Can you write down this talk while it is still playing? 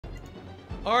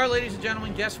Alright, ladies and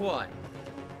gentlemen, guess what?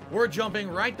 We're jumping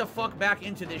right the fuck back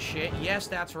into this shit. Yes,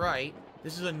 that's right.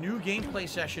 This is a new gameplay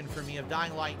session for me of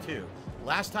Dying Light 2.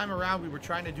 Last time around, we were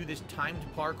trying to do this timed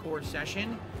parkour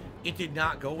session. It did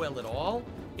not go well at all.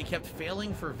 It kept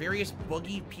failing for various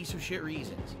buggy piece of shit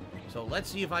reasons. So let's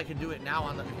see if I can do it now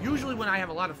on the... Usually when I have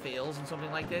a lot of fails and something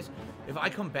like this, if I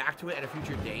come back to it at a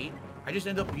future date, I just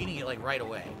end up beating it like right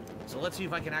away. So let's see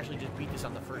if I can actually just beat this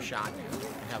on the first shot now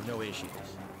and have no issues.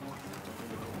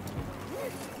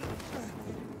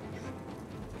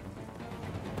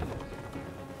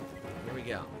 Here we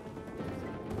go.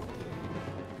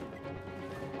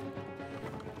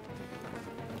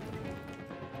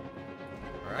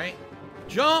 Alright.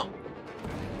 Jump!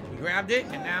 He grabbed it,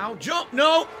 and now jump!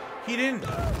 No! He didn't.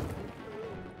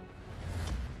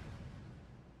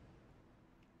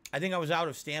 I think I was out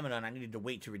of stamina, and I needed to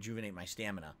wait to rejuvenate my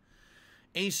stamina.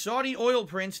 A Saudi oil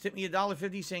prince tipped me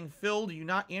 $1.50 saying, Phil, do you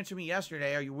not answer me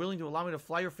yesterday? Are you willing to allow me to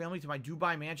fly your family to my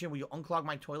Dubai mansion? Will you unclog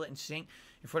my toilet and sink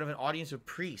in front of an audience of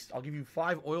priests? I'll give you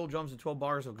 5 oil drums and 12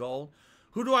 bars of gold.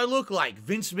 Who do I look like?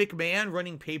 Vince McMahon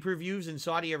running pay-per-views in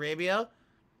Saudi Arabia?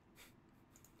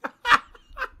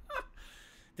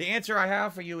 The answer I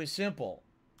have for you is simple.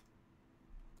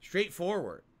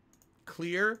 Straightforward.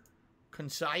 Clear.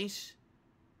 Concise.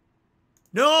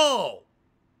 No!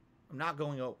 I'm not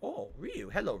going over... Oh, Ryu.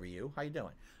 Hello, Ryu. How you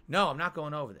doing? No, I'm not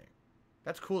going over there.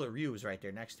 That's cool that Ryu is right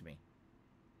there next to me.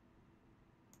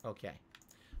 Okay.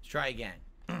 Let's try again.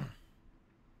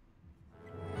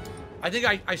 I think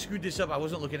I screwed this up. I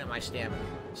wasn't looking at my stamina.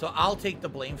 So I'll take the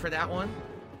blame for that one.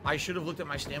 I should have looked at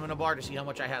my stamina bar to see how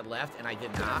much I had left, and I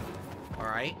did not.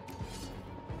 Alright.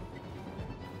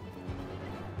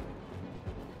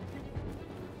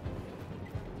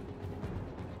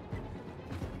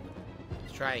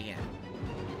 Let's try again.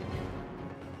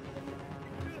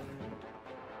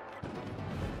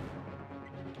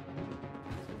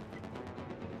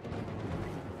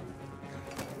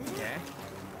 Okay.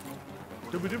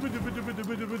 Dun dun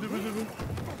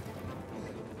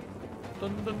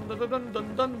dun dun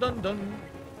dun dun dun dun.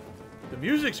 The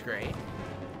music's great.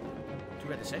 Too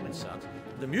bad the segment sucks.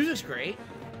 The music's great.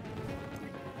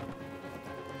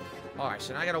 Alright,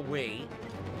 so now I gotta wait.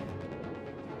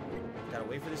 Gotta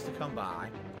wait for this to come by.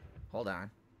 Hold on.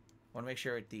 Wanna make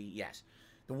sure yes.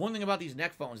 The one thing about these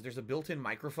neck phones, there's a built-in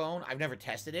microphone. I've never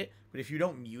tested it, but if you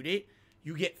don't mute it,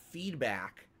 you get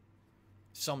feedback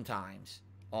sometimes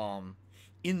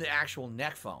in the actual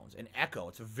neck phones. An echo.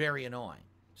 It's very annoying.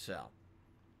 So.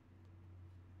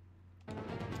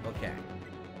 Okay.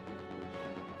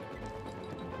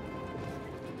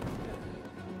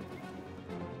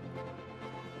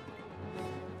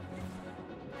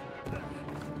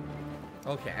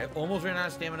 Okay, I almost ran out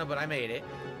of stamina, but I made it.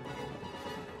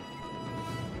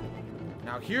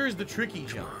 Now here's the tricky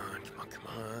jump. Come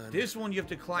on. This one you have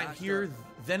to climb here,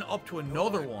 then up to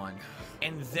another one,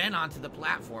 and then onto the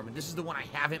platform. And this is the one I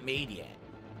haven't made yet.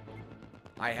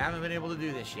 I haven't been able to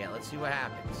do this yet. Let's see what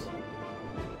happens.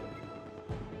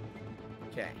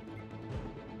 Okay.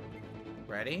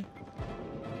 Ready?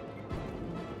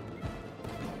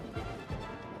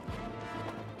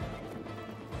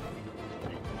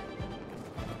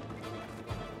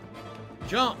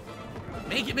 Jump!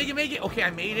 Make it, make it, make it! Okay, I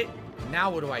made it. Now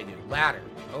what do I do? Ladder.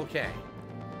 Okay.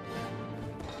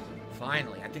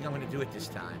 Finally. I think I'm going to do it this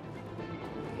time.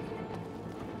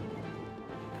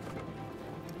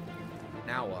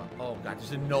 Now what? Oh, God.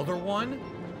 There's another one?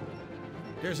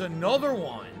 There's another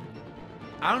one.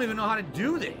 I don't even know how to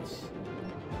do this.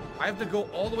 I have to go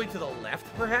all the way to the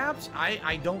left, perhaps?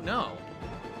 I don't know.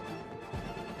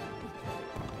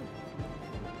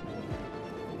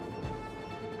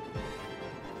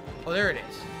 Oh, there it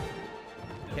is.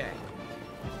 Okay.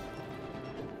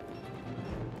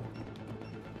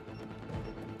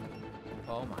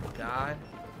 Oh my God.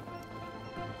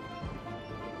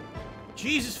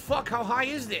 Jesus fuck, how high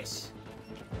is this?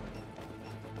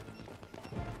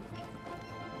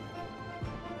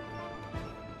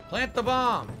 Plant the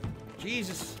bomb.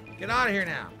 Jesus, get out of here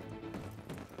now.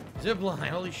 Zipline,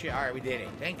 holy shit. Alright, we did it.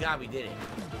 Thank God we did it.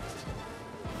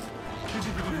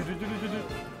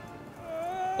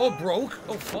 Oh, it broke?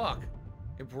 Oh, fuck.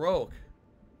 It broke.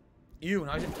 Ew,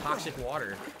 now he's in toxic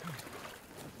water.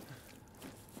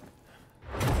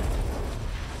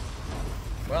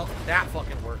 Well, that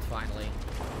fucking worked finally.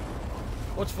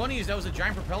 What's funny is that was a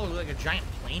giant propeller with like a giant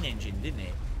plane engine, didn't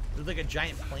it? It was like a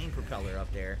giant plane propeller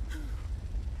up there.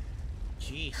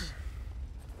 Jeez.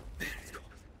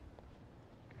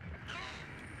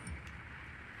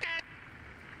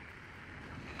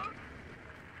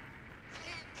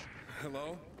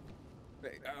 Hello?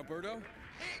 Hey, Alberto?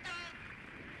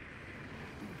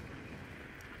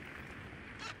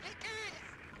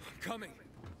 Coming.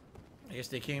 I guess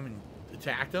they came and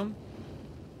attacked him.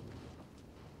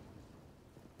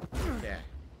 Yeah.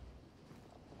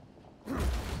 You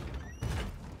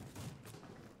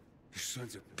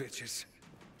sons of bitches.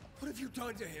 What have you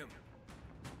done to him?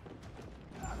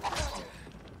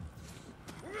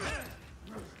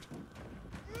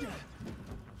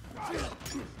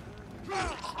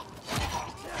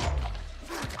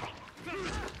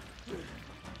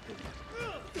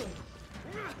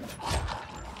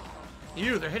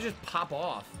 Ew, their heads just pop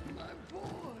off. My boy.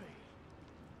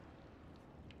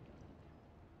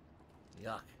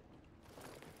 Yuck.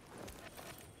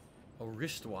 A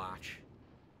wristwatch.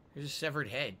 Here's a severed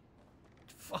head.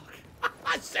 Fuck.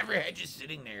 Severed head just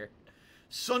sitting there.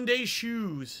 Sunday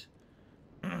shoes.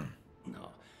 No,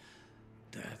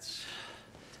 that's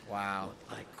Wow.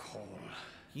 what I call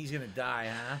He's gonna die,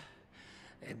 huh?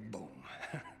 a boom.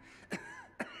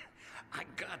 I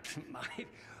got my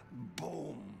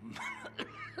boom.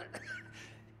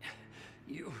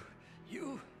 You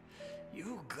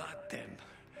got them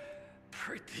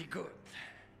pretty good,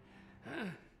 huh?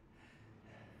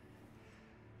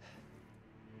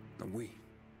 No,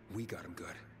 we got him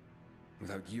good.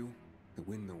 Without you, the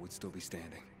windmill would still be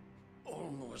standing.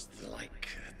 Almost like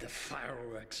the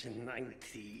fireworks in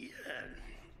 90.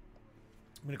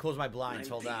 I'm gonna close my blinds.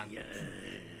 Hold on.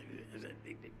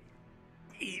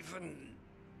 Even.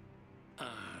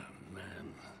 Ah,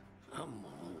 man, I'm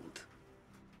old.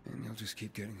 And you'll just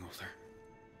keep getting older.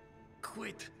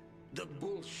 Quit the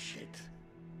bullshit,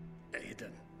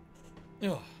 Aiden.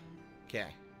 Ugh. Okay.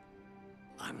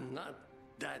 I'm not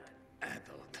that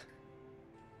adult.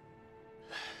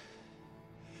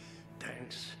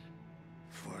 Thanks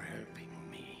for helping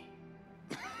me.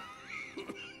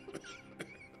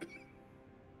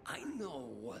 I know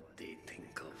what they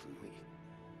think of me.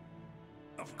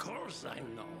 Of course I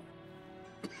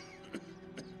know.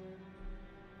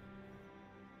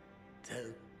 Tell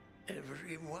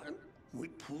everyone we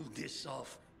pulled this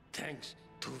off thanks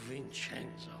to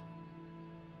Vincenzo.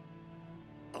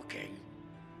 Okay?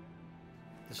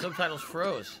 The subtitles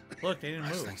froze. Look, they didn't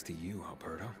That's move. thanks to you,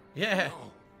 Alberto. Yeah.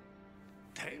 No.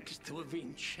 Thanks to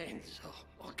Vincenzo,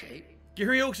 okay?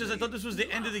 Gary Oak says, I thought this was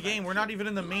the end of the game. We're not even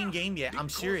in the main game yet. I'm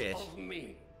serious. Because of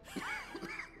me.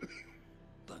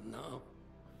 But now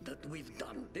that we've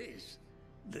done this,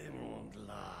 they won't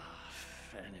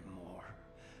laugh anymore.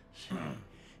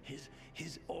 See,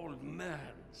 his old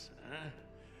man's, huh?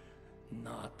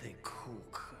 Not a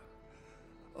cook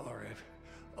or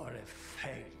a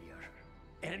failure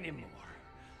anymore.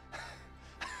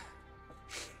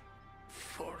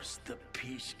 Force the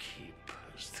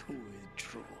peacekeepers to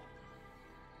withdraw.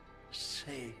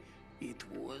 Say it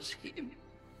was him.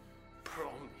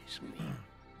 Promise me.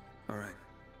 All right.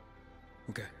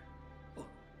 Okay. Oh,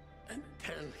 and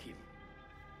tell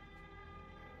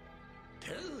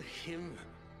him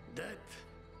that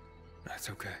That's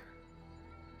okay.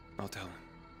 I'll tell him.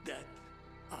 that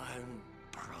I'm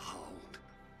proud.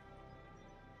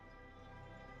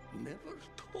 Never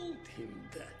told him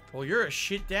that. Well, you're a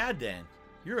shit dad then.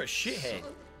 You're a shithead.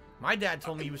 Son, My dad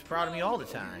told me he was proud of me all the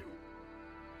time.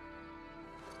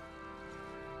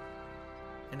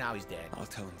 And now he's dead. I'll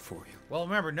tell him for you. Well,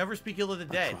 remember, never speak ill of the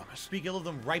dead. promise. Speak ill of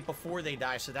them right before they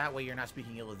die, so that way you're not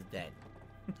speaking ill of the dead.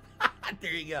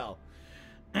 There you go.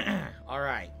 All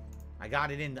right. I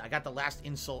got it in. I got the last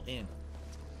insult in.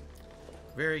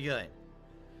 Very good.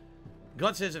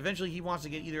 Gut says eventually he wants to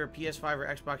get either a PS5 or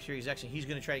Xbox Series X, and he's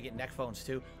going to try to get neck phones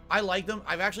too. I like them.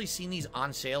 I've actually seen these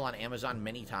on sale on Amazon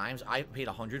many times. I paid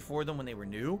 $100 for them when they were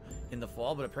new in the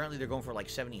fall, but apparently they're going for like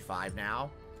 $75 now.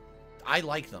 I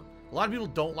like them. A lot of people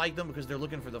don't like them because they're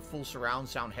looking for the full surround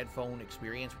sound headphone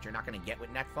experience, which you're not going to get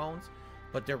with neck phones,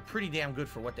 but they're pretty damn good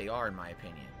for what they are, in my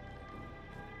opinion.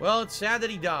 Well, it's sad that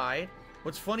he died.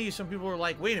 What's funny is some people are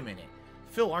like, wait a minute,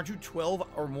 Phil, aren't you 12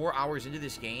 or more hours into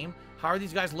this game? How are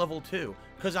these guys level 2?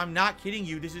 Because I'm not kidding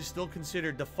you, this is still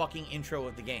considered the fucking intro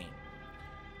of the game.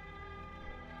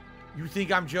 You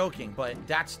think I'm joking, but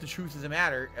that's the truth of the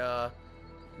matter.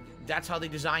 That's how they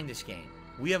designed this game.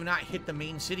 We have not hit the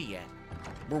main city yet.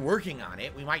 We're working on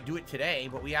it. We might do it today,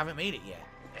 but we haven't made it yet.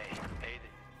 Hey,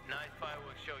 Aiden, nice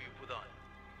fireworks show you put on.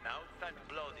 Now it's time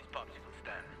to blow this popsicle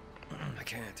stand. I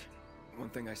can't. One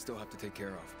thing I still have to take care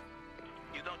of.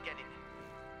 You don't get it.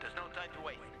 There's no time to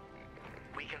waste.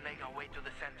 We can make our way to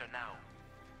the center now.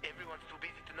 Everyone's too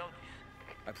busy to notice.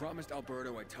 I promised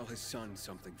Alberto I'd tell his son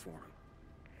something for him.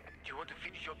 Do you want to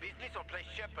finish your business or play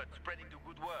shepherd, spreading the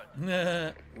good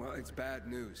word? Well, it's bad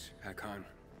news, Hakon.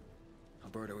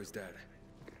 Alberto is dead.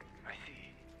 I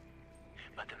see.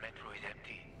 But the metro is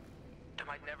empty. There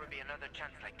might never be another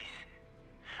chance like this.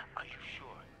 Are you sure?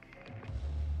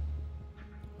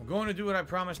 I'm going to do what I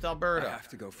promised Alberta. I have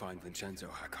to go find Vincenzo,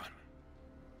 Hakon.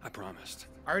 I promised.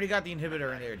 I already got the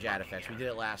inhibitor in there, Jadafex. We did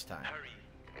it last time. Hurry.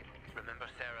 Remember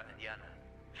Sarah and Yana.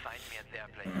 Find me at their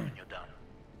place when you're done.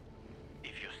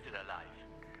 If you're still alive.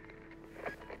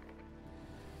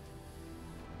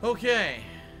 Okay.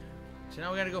 So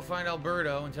now we gotta go find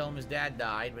Alberto and tell him his dad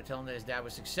died, but tell him that his dad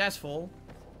was successful.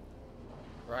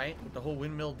 Right? With the whole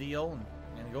windmill deal,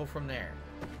 and go from there.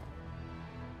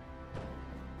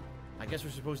 I guess we're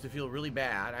supposed to feel really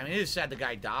bad. I mean, it is sad the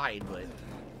guy died, but...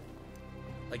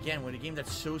 Again, with a game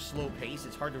that's so slow-paced,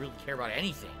 it's hard to really care about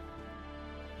anything.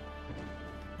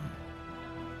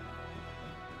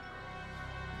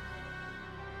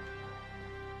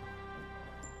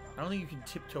 I don't think you can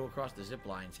tiptoe across the zip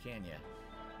lines, can you?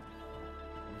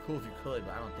 It'd be cool if you could,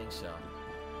 but I don't think so.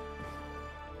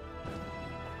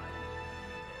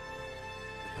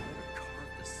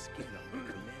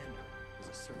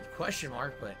 Question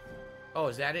mark, but... Oh,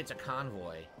 is that it? It's a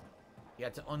convoy. Yeah,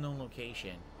 it's an unknown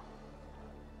location.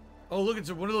 Oh, look,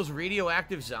 it's one of those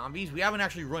radioactive zombies. We haven't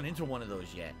actually run into one of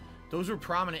those yet. Those were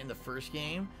prominent in the first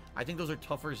game. I think those are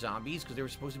tougher zombies because they were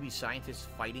supposed to be scientists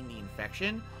fighting the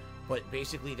infection. But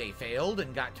basically they failed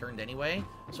and got turned anyway.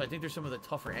 So I think they're some of the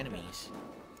tougher enemies.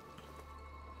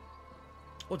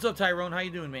 What's up, Tyrone? How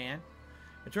you doing, man?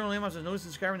 Eternal Amos has noticed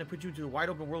in Skyrim that put you into a wide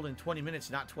open world in 20 minutes,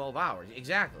 not 12 hours.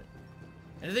 Exactly.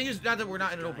 And the thing is, not that we're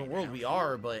not in an open world, we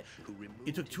are, but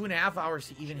it took 2.5 hours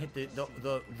to even hit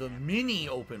the mini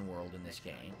open world in this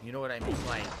game. You know what I mean?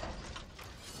 Like,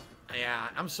 yeah,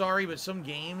 I'm sorry, but some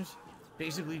games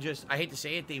basically just, I hate to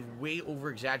say it, they way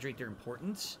over-exaggerate their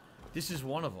importance. This is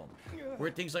one of them. Where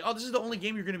things like, oh, this is the only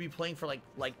game you're going to be playing for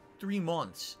like 3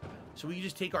 months. So we can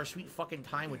just take our sweet fucking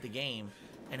time with the game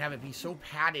and have it be so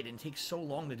padded and take so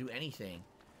long to do anything.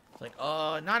 It's like,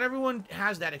 not everyone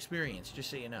has that experience, just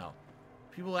so you know.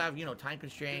 People have, you know, time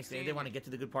constraints. They want to get to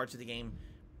the good parts of the game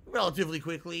relatively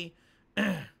quickly.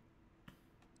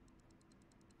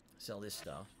 Sell this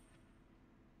stuff.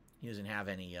 He doesn't have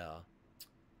any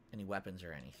weapons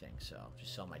or anything, so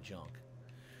just sell my junk.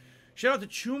 Shout out to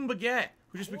Choom Baguette,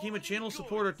 who just became a channel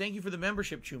supporter. Thank you for the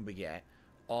membership, Choom Baguette.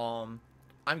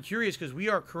 I'm curious because we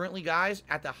are currently, guys,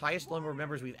 at the highest number of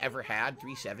members we've ever had,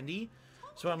 370.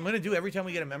 So what I'm going to do every time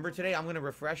we get a member today, I'm going to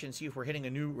refresh and see if we're hitting a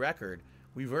new record.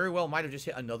 We very well might have just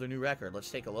hit another new record.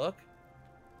 Let's take a look.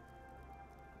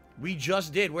 We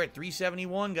just did. We're at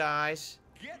 371, guys.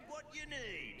 Get what you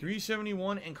need.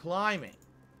 371 and climbing.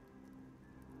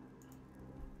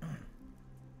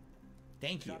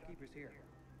 Thank you. Shopkeeper's here.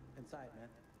 Inside, man.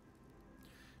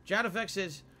 Jadafex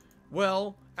says,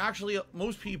 well, actually,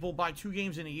 most people buy 2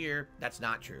 games in a year. That's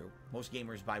not true. Most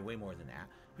gamers buy way more than that.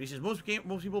 But he says, most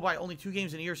people buy only 2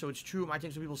 games in a year, so it's true. It might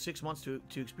take some people 6 months to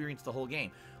experience the whole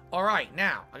game. All right,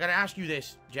 now, I got to ask you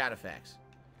this, Jadafex.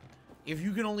 If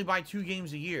you can only buy 2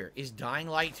 games a year, is Dying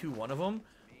Light 2 one of them?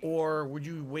 Or would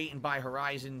you wait and buy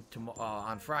Horizon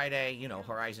on Friday, you know,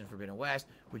 Horizon Forbidden West?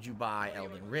 Would you buy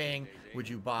Elden Ring? Would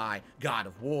you buy God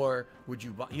of War? Would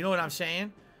you buy... You know what I'm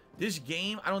saying? This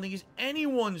game, I don't think is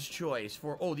anyone's choice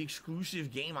for, oh, the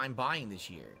exclusive game I'm buying this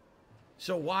year.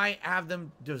 So why have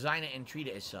them design it and treat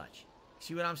it as such?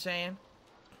 See what I'm saying?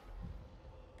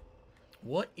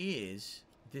 What is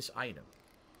this item?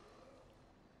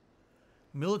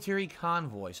 Military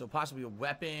convoy. So possibly a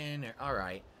weapon. Or, all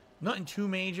right. Nothing too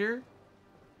major.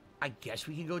 I guess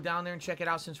we can go down there and check it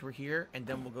out since we're here. And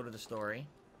then we'll go to the story.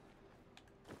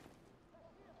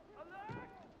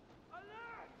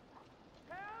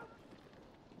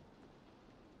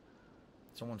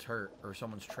 Someone's hurt. Or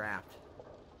someone's trapped.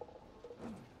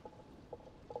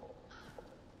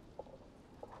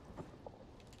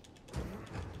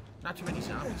 Not too many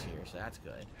zombies here, so that's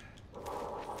good.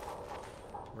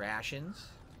 Rations.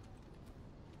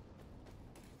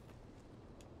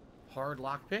 Hard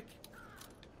lockpick.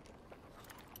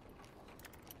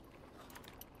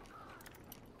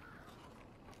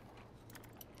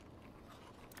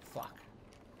 Fuck.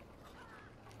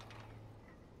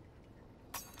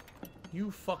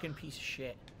 You fucking piece of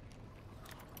shit.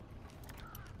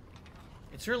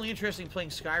 It's certainly interesting playing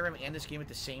Skyrim and this game at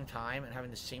the same time and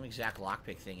having the same exact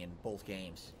lockpick thing in both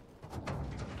games.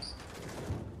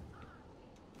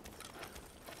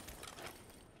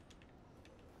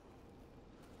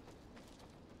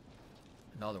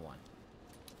 Another one.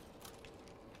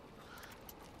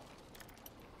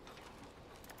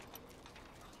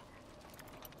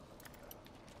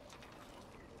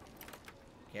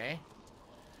 Okay.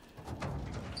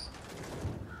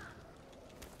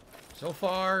 So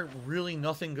far, really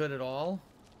nothing good at all.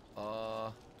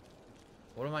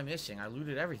 What am I missing? I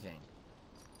looted everything.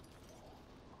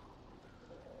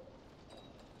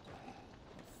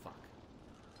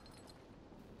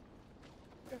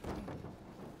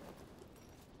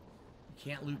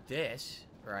 Can't loot this,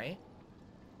 right?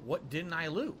 What didn't I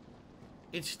loot?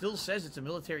 It still says it's a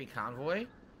military convoy,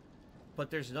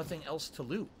 but there's nothing else to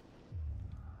loot.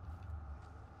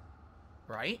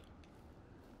 Right?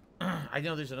 I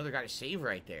know there's another guy to save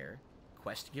right there.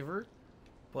 Quest giver.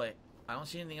 But I don't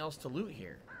see anything else to loot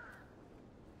here.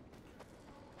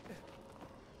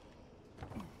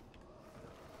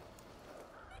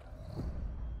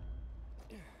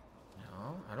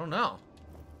 No, I don't know.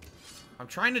 I'm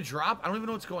trying to drop. I don't even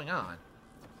know what's going on.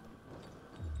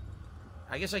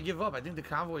 I guess I give up. I think the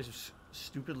convoy is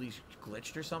stupidly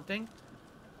glitched or something.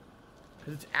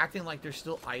 Because it's acting like there's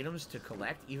still items to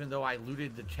collect, even though I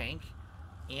looted the tank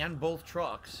and both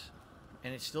trucks.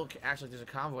 And it still acts like there's a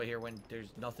convoy here when there's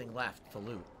nothing left to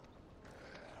loot.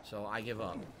 So I give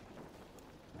up.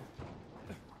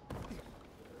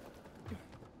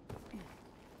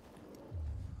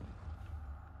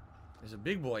 There's a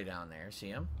big boy down there. See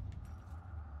him?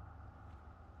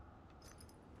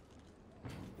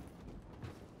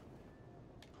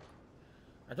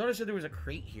 I thought I said there was a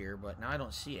crate here, but now I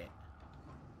don't see it.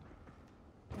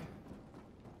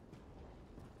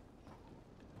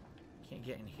 Can't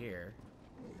get in here.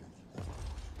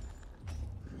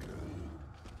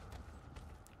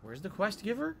 Where's the quest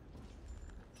giver?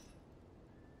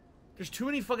 There's too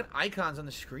many fucking icons on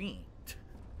the screen.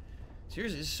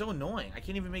 Seriously, this is so annoying. I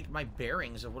can't even make my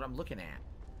bearings of what I'm looking at.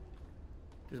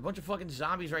 There's a bunch of fucking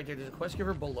zombies right there. There's a quest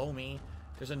giver below me.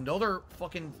 There's another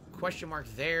fucking question mark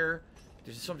there.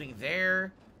 There's something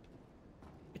there.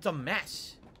 It's a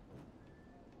mess.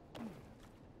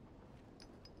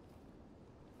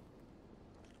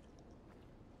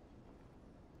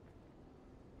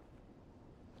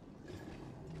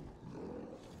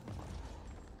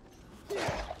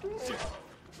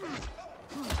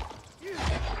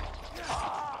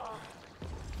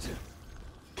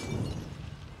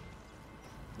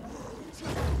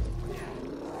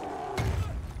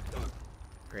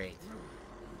 Great.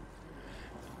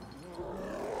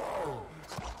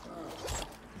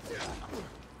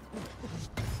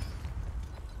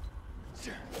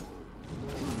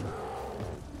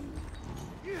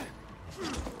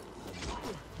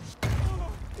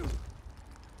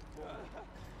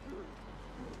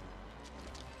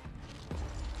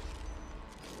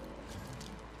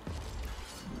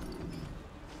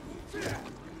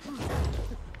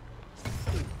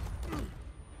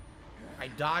 I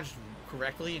dodged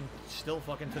correctly and still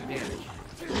fucking took damage.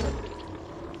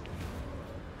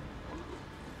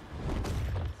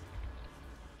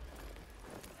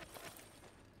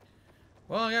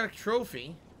 Well, I got a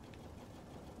trophy.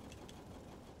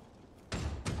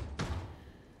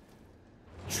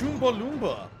 Choomba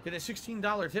Loomba did a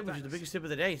 $16 tip, which is the biggest tip of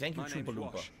the day. Thank you, Choomba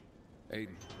Loomba. Aiden.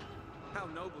 How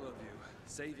noble of you,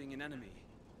 saving an enemy.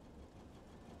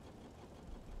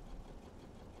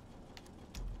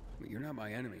 You're not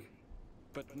my enemy.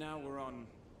 But now we're on,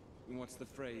 what's the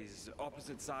phrase,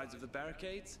 opposite sides of the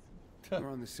barricades? We're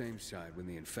on the same side when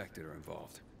the infected are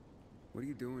involved. What are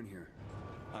you doing here?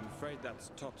 I'm afraid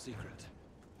that's top secret.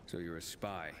 So you're a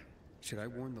spy. Should I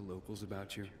warn the locals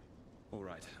about you? All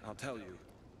right, I'll tell you.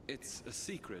 It's a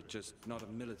secret, just not a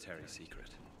military secret.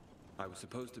 I was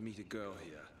supposed to meet a girl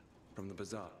here, from the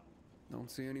Bazaar.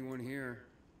 Don't see anyone here.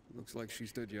 Looks like she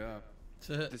stood you up.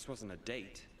 This wasn't a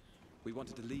date. We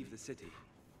wanted to leave the city,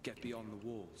 get beyond the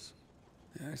walls.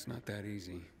 Yeah, it's not that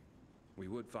easy. We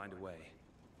would find a way.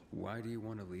 Why do you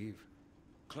want to leave?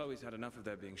 Chloe's had enough of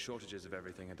there being shortages of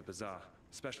everything at the Bazaar,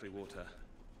 especially water.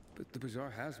 But the Bazaar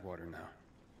has water now.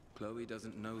 Chloe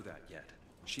doesn't know that yet.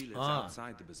 She lives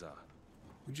outside the Bazaar.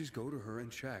 We just go to her and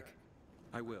check.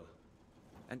 I will.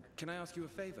 And can I ask you a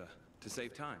favor, to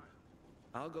save time?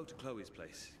 I'll go to Chloe's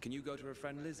place. Can you go to her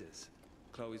friend Liz's?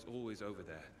 Chloe's always over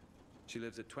there. She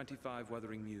lives at 25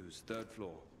 Wuthering Mews, 3rd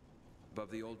floor,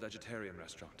 above the old vegetarian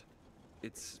restaurant.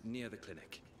 It's near the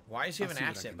clinic. Why does he have an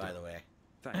accent, by the way?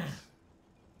 Thanks.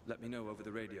 Let me know over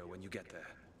the radio when you get there.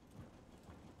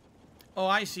 Oh,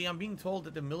 I see. I'm being told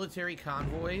that the military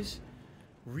convoys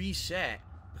reset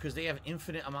because they have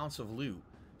infinite amounts of loot.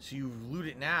 So you loot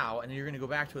it now, and then you're going to go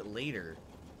back to it later,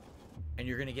 and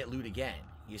you're going to get loot again.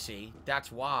 You see?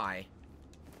 That's why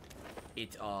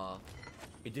it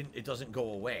doesn't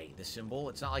go away. The symbol,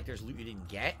 it's not like there's loot you didn't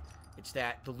get. It's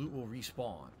that the loot will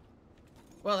respawn.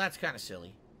 Well, that's kind of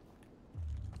silly.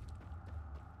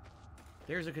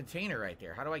 There's a container right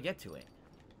there. How do I get to it?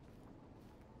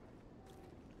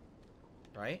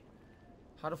 Right?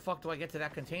 How the fuck do I get to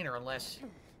that container unless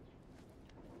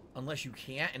you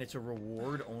can't and it's a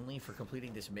reward only for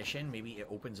completing this mission? Maybe it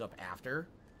opens up after.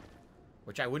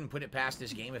 Which I wouldn't put it past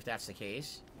this game if that's the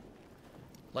case.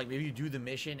 Like, maybe you do the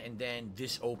mission and then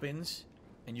this opens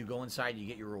and you go inside, you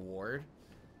get your reward.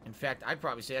 In fact, I'd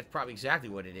probably say that's probably exactly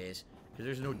what it is, because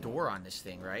there's no door on this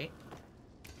thing, right?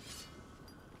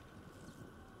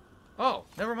 Oh,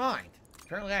 never mind.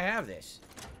 Apparently I have this.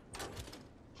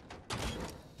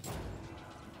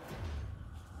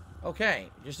 Okay,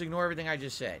 just ignore everything I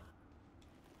just said.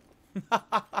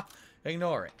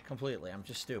 Ignore it completely. I'm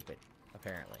just stupid,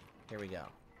 apparently. Here we go.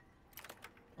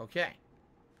 Okay.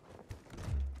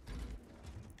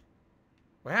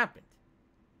 What happened?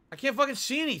 I can't fucking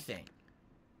see anything.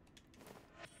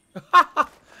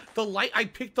 The light, I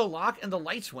picked the lock and the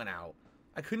lights went out.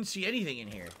 I couldn't see anything in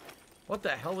here. What the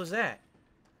hell was that?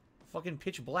 Fucking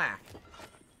pitch black.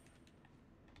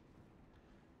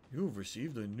 You've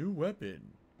received a new weapon.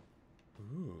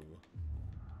 Ooh.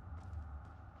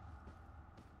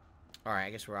 Alright, I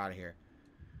guess we're out of here.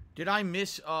 Did I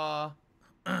miss,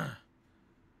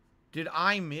 did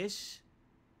I miss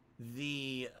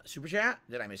the super chat?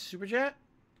 Did I miss super chat?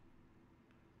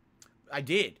 I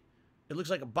did. It looks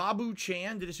like Babu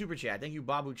Chan did a super chat. Thank you,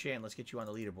 Babu Chan. Let's get you on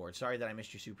the leaderboard. Sorry that I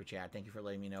missed your super chat. Thank you for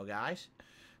letting me know, guys.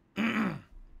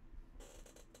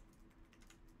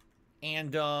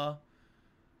 And,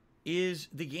 is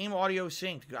the game audio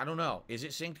synced? I don't know. Is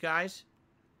it synced, guys?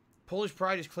 Polish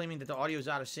Pride is claiming that the audio is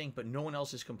out of sync, but no one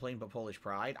else has complained but Polish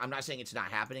Pride. I'm not saying it's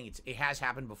not happening. It has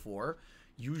happened before.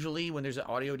 Usually, when there's an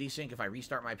audio desync, if I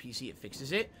restart my PC, it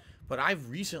fixes it. But I've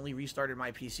recently restarted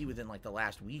my PC within, like, the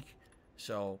last week.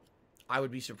 So, I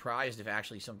would be surprised if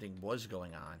actually something was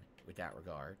going on with that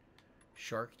regard.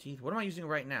 Shark teeth. What am I using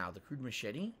right now? The crude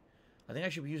machete? I think I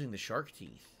should be using the shark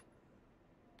teeth.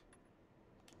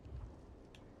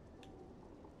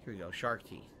 Here we go. Shark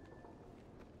teeth.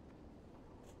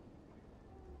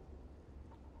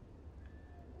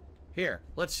 Here.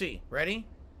 Let's see. Ready?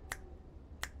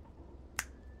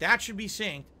 That should be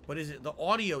synced. But is it the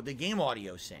audio, the game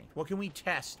audio synced? What can we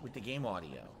test with the game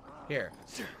audio? Here.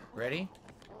 Ready?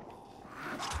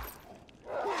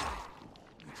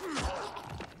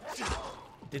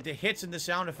 Did the hits and the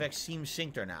sound effects seem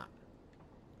synced or not?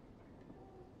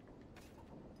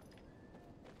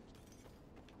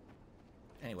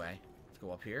 Anyway, let's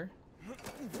go up here.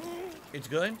 It's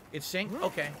good? It's synced?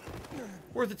 Okay.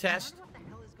 Worth a test.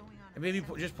 And maybe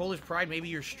just Polish Pride, maybe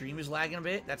your stream is lagging a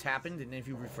bit. That's happened, and if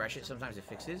you refresh it, sometimes it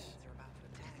fixes.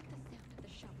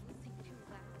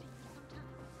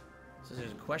 So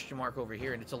there's a question mark over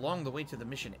here, and it's along the way to the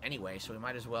mission anyway, so we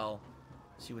might as well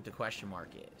see what the question mark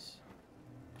is.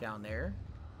 Down there.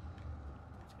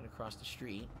 Let's get across the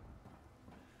street.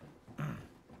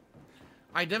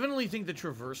 I definitely think the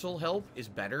traversal help is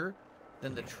better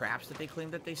than the traps that they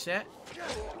claim that they set.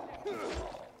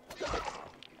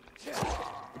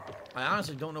 I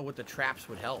honestly don't know what the traps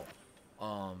would help.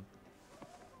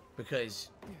 Because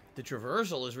the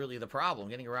traversal is really the problem,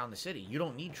 getting around the city. You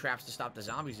don't need traps to stop the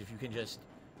zombies if you can just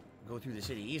go through the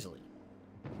city easily.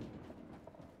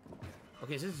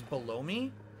 Okay, so this is below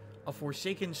me? A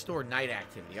Forsaken Store night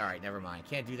activity. Alright, never mind.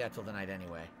 Can't do that till the night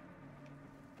anyway.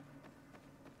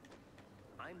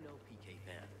 I'm no PK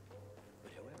fan,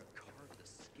 but whoever carved the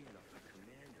skin off the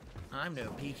commander... I'm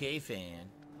no PK fan.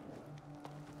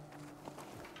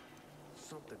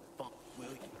 Something fuck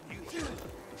will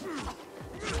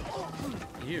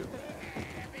You.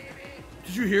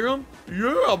 Did you hear him?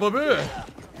 Yeah, baby.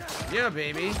 Yeah,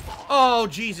 baby. Oh,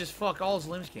 Jesus, fuck. All his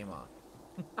limbs came off.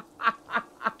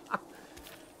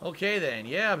 Okay, then.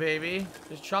 Yeah, baby.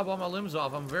 Just chop all my limbs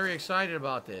off. I'm very excited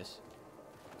about this.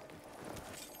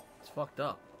 It's fucked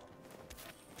up.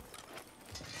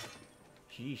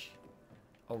 Sheesh.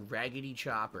 A raggedy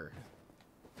chopper.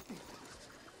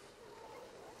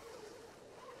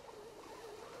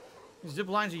 Zip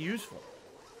lines are useful.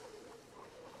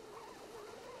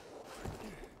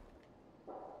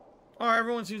 Alright,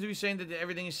 everyone seems to be saying that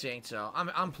everything is synced, so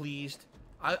I'm pleased.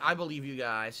 I believe you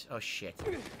guys. Oh, shit.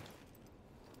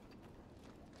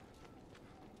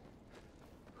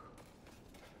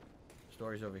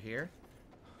 Stories over here.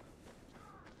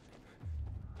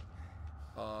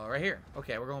 Right here.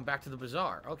 Okay, we're going back to the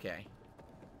bazaar. Okay.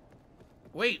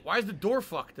 Wait, why is the door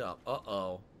fucked up?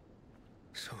 Uh-oh.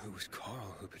 So it was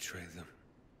Carl who betrayed them.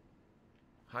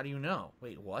 How do you know?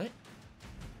 Wait, what?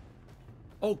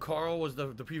 Oh, Carl was the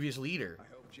previous leader. I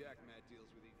hope Jack Matt deals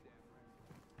with these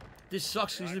damn. This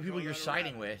sucks. These are the people you're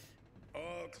siding with.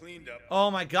 All cleaned up.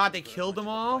 Oh my god, they killed them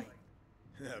all?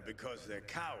 Yeah, because they're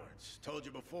cowards. Told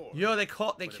you before. Yo, they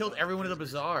killed everyone in the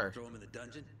bazaar. Throw him in the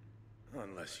dungeon?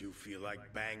 Unless you feel like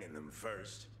banging them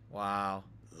first. Wow.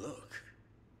 Look.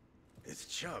 It's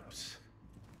Chubbs.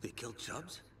 They killed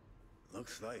Chubbs?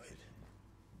 Looks like it.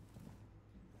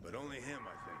 But only him,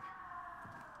 I think.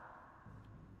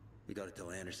 We gotta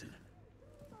tell Anderson.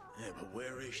 Yeah, but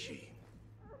where is she?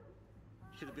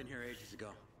 Should have been here ages ago.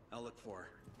 I'll look for her.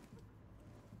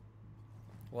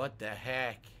 What the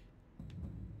heck?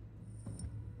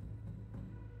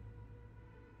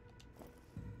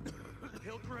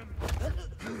 Pilgrim.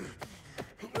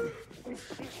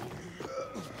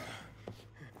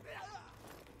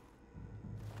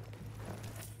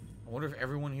 I wonder if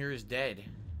everyone here is dead.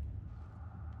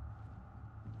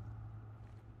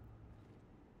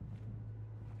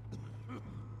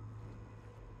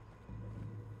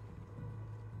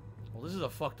 Well, this is a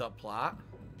fucked up plot.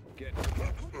 Get.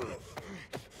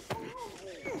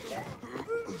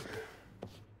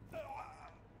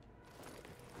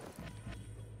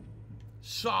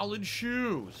 Solid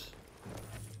shoes.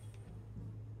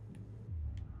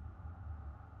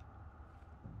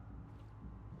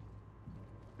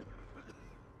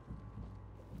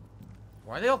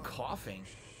 Why are they all coughing?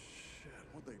 Shit,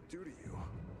 what'd they do to you?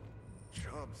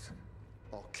 Chubs.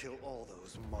 I'll kill all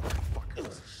those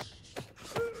motherfuckers.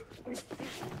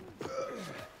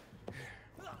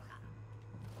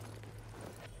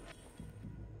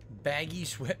 Baggy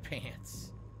sweatpants.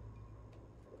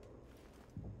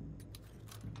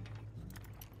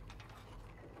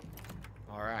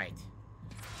 All right.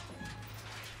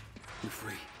 You're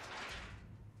free.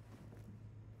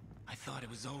 I thought it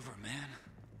was over, man.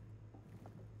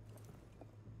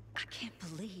 I can't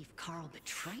believe Carl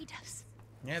betrayed us.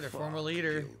 Yeah, their former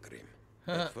leader. Pilgrim.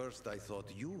 At first I thought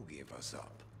you gave us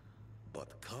up.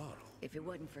 But Carl... If it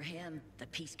wasn't for him, the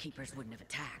peacekeepers wouldn't have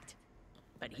attacked.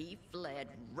 But he fled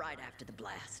right after the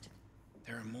blast.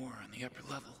 There are more on the upper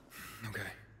level.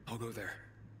 Okay, I'll go there.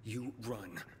 You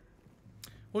run.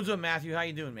 What's up, Matthew? How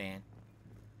you doing, man?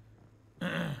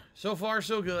 So far,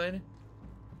 so good.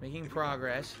 Making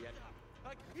progress.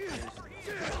 You're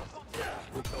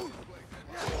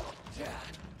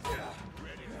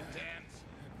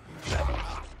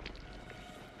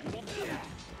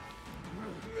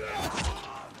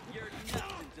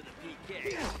nothing to the PK.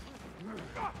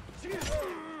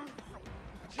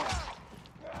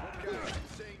 What kind of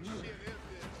insane shit is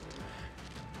this?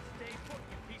 Stay put,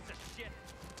 you piece of shit.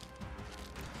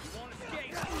 You won't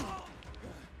escape.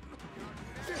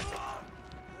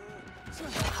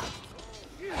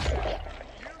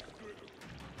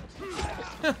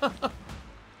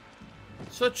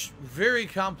 Such very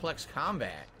complex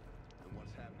combat. And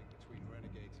what's happening between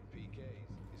renegades and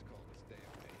PKs is called a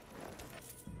stampede.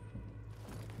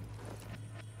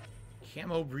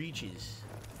 Camo breaches.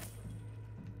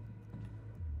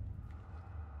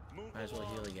 Might as well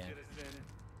heal again.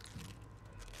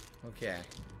 Okay.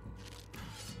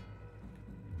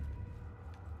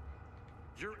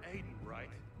 You're Aiden, right?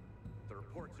 The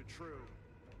reports are true.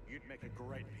 You'd make a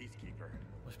great peacekeeper.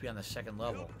 Must be on the second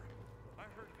level. I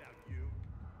heard about you.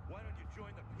 Why don't you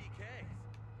join the PKs?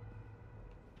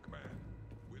 Command,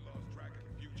 we lost track of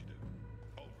the fugitive.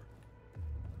 Over.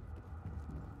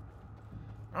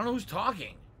 I don't know who's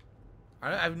talking.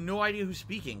 I have no idea who's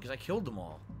speaking because I killed them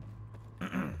all.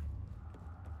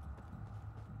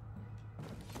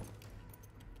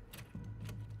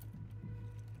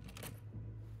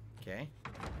 Okay.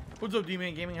 What's up,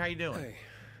 D-Man Gaming? How you doing? Hey.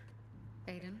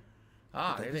 Aiden?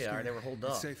 Ah, there they are. They were holed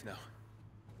up. It's safe now.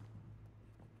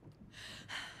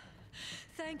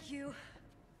 Thank you.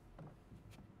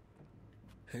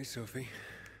 Hey, Sophie.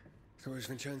 So where's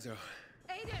Vincenzo?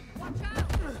 Aiden, watch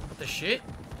out! What the shit?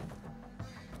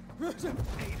 Ader's gonna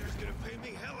pay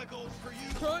me hella gold for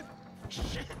you. What?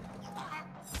 Shit.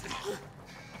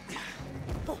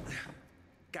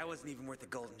 Guy wasn't even worth the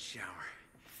golden shower.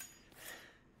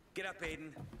 Get up,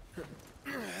 Aiden.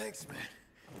 Thanks, man.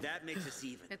 That makes us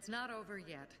even. It's not over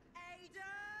yet.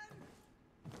 Aiden!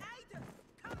 Aiden!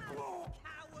 Come out,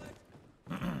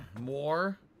 you coward!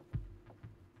 More?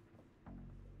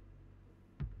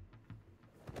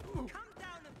 Come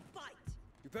down and fight!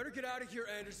 You better get out of here,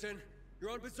 Anderson.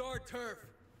 You're on Bazaar turf.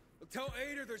 Look, tell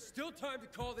Ader there's still time to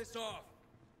call this off.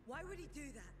 Why would he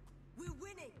do that? We're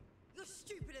winning! You're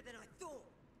stupider than I thought!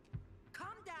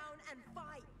 Calm down and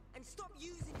fight! And stop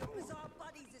using your Bazaar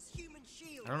buddies as human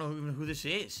shields! I don't know even who this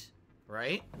is.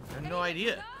 Right? I have no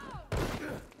idea.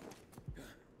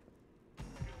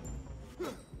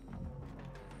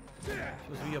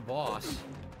 Supposed to be a boss.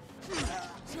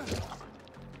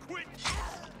 Quit!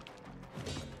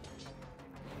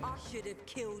 I should have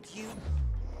killed you.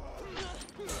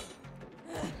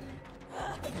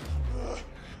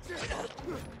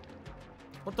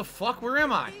 What the fuck? Where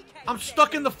am I? I'm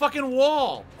stuck in the fucking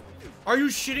wall. Are you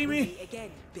shitting me?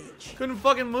 Again, bitch. Couldn't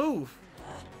fucking move.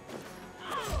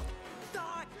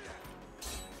 Die!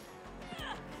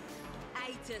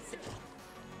 Atus.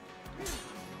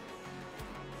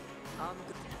 I'm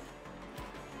good.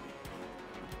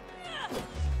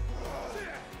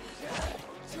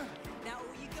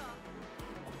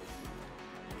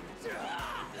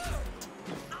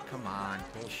 come on.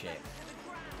 Bullshit.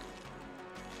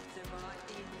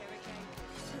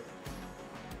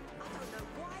 I don't know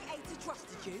why Ada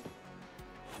trusted you.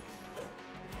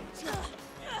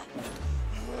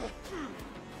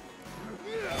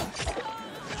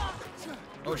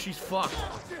 Oh, she's fucked.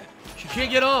 She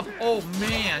can't get up. Oh,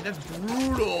 man. That's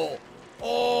brutal.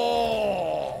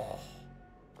 Oh.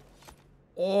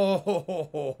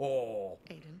 Oh.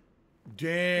 Aiden.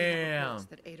 Damn. Reports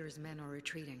that Ader's men are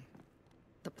retreating.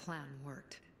 The plan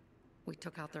worked. We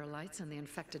took out their lights and the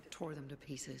infected tore them to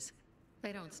pieces.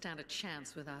 They don't stand a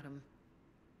chance without him.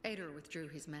 Ader withdrew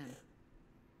his men.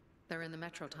 They're in the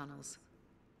metro tunnels.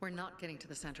 We're not getting to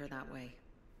the center that way.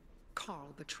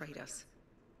 Carl betrayed us.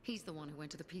 He's the one who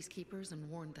went to the Peacekeepers and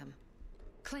warned them.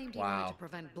 Claimed he wanted to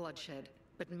prevent bloodshed,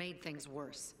 but made things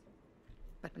worse.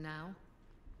 But now,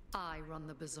 I run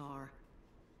the Bazaar.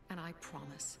 And I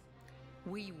promise,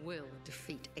 we will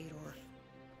defeat Ador.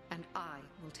 And I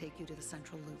will take you to the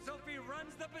central loop. Sophie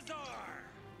runs the Bazaar!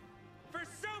 For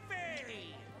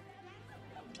Sophie!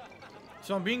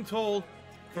 So I'm being told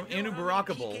from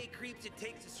Anubarakable.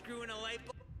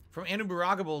 From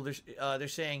Anubarakable, they're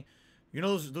saying, you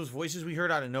know those voices we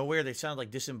heard out of nowhere? They sound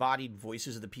like disembodied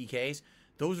voices of the PKs.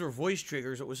 Those were voice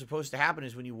triggers. What was supposed to happen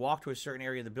is when you walk to a certain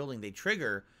area of the building, they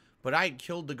trigger. But I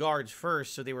killed the guards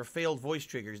first, so they were failed voice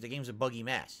triggers. The game's a buggy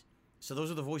mess. So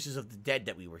those are the voices of the dead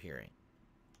that we were hearing.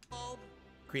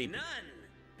 Creepy. None,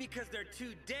 because they're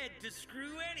too dead to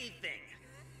screw anything.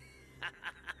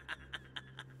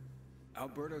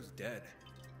 Alberto's dead.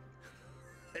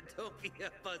 Don't be a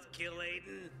buzzkill,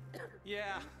 Aiden.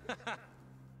 Yeah.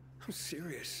 I'm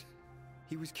serious.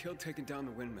 He was killed taking down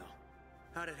the windmill.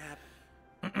 How'd it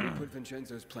happen? We put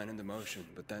Vincenzo's plan into motion,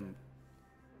 but then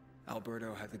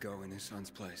Alberto had to go in his son's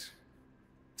place.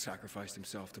 Sacrificed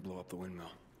himself to blow up the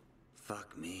windmill.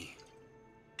 Fuck me.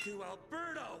 To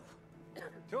Alberto!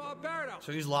 To Alberto!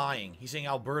 So he's lying. He's saying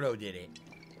Alberto did it.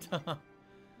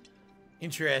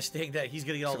 Interesting that he's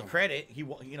gonna get all the credit. He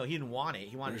didn't want it.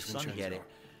 He wanted his son to get it.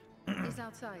 He's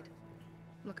outside.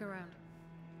 Look around.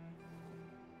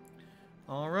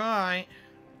 All right.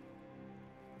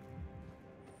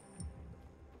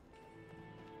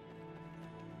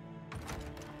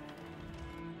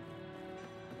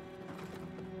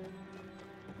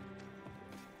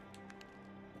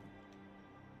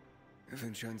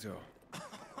 Vincenzo.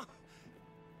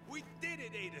 We did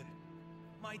it, Aiden.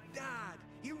 My dad,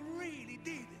 he really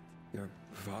did it. Your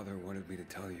father wanted me to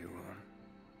tell you,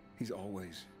 he's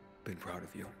always been proud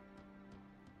of you.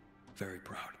 Very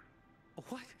proud.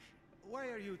 What? Why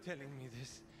are you telling me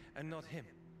this and not him?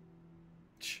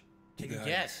 Shh. Take a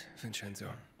guess. Vincenzo.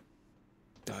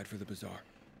 Died for the Bazaar.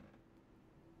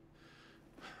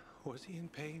 Was he in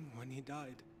pain when he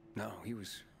died? No, he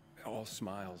was all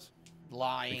smiles.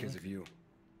 Lying. Because of you.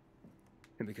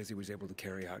 And because he was able to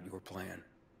carry out your plan.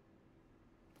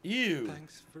 Ew.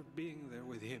 Thanks for being there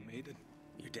with him, Aiden.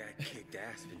 Your dad kicked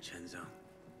ass, Vincenzo.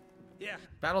 Yeah.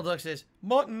 Battle Duck says,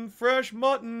 mutton, fresh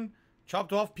mutton.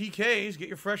 Chopped off PKs, get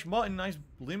your fresh mutton, nice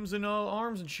limbs and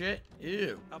arms and shit.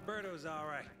 Ew. Alberto's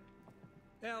alright.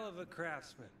 Hell of a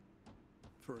craftsman.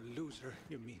 For a loser,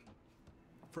 you mean?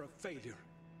 For a failure.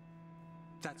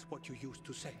 That's what you used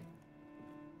to say.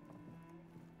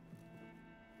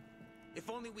 If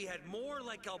only we had more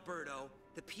like Alberto,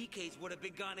 the PKs would have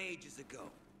been gone ages ago.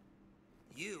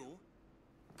 You,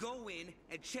 go in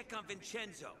and check on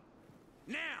Vincenzo.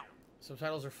 Now!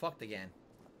 Subtitles are fucked again.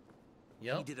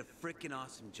 Yep. You did a frickin'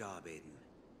 awesome job, Aiden.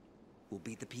 We'll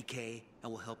beat the PK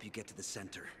and we'll help you get to the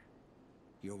center.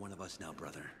 You're one of us now,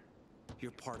 brother.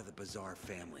 You're part of the Bazaar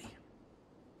family.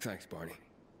 Thanks, Barney.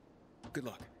 Good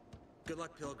luck. Good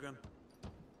luck, Pilgrim.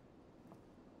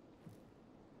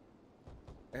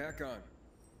 Hey, Hakon.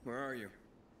 Where are you?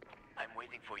 I'm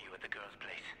waiting for you at the girl's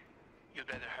place. You'd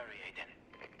better hurry, Aiden.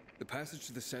 The passage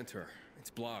to the center.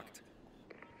 It's blocked.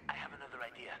 I have another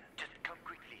idea. Just come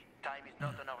quickly. Time is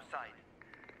not on our side.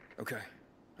 Okay.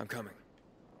 I'm coming.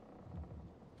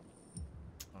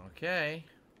 Okay.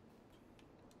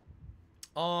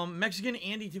 Mexican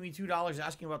Andy to me $2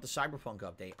 asking about the Cyberpunk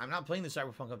update. I'm not playing the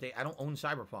Cyberpunk update. I don't own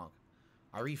Cyberpunk.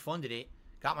 I refunded it,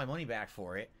 got my money back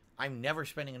for it. I'm never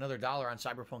spending another $1 on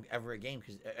Cyberpunk ever again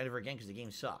because the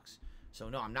game sucks. So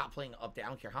no, I'm not playing an update. I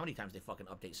don't care how many times they fucking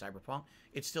update Cyberpunk.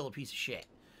 It's still a piece of shit.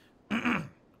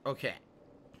 Okay.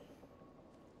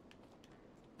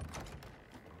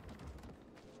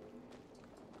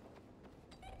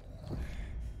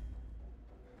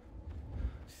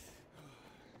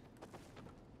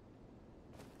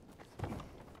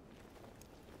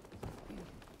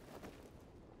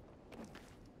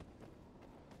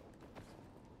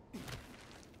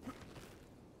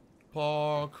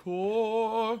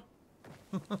 Parkour.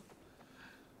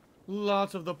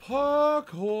 Lots of the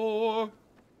parkour.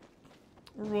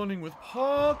 Running with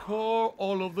parkour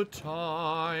all of the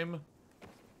time.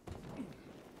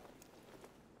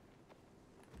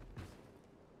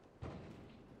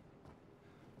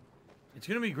 It's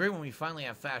gonna be great when we finally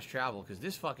have fast travel, because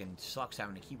this fucking sucks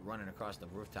having to keep running across the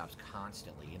rooftops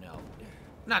constantly, you know.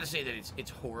 Not to say that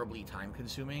it's horribly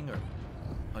time-consuming or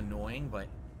annoying, but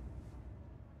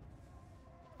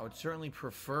I would certainly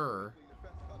prefer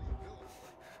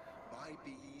My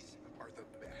bees are the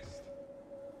best.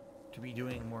 to be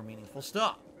doing more meaningful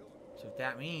stuff. So if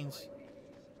that means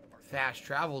fast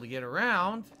travel to get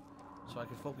around, so I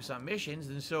can focus on missions,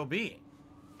 then so be it.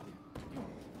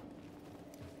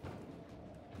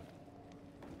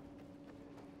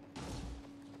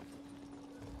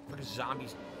 What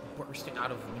zombies bursting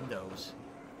out of windows?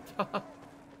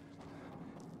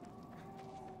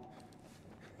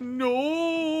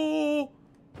 No!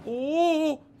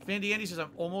 Oh! Fandy Andy says I'm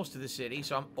almost to the city,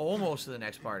 so I'm almost to the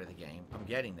next part of the game. I'm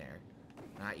getting there.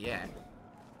 Not yet.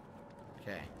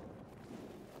 Okay.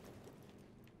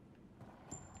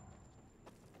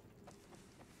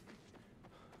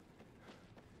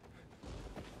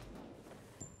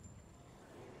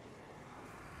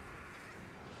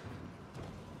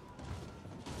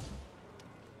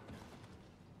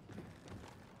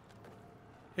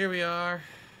 Here we are.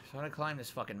 So how to climb this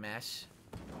fucking mess?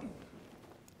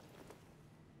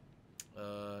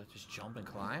 Just jump and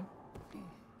climb?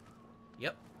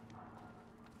 Yep.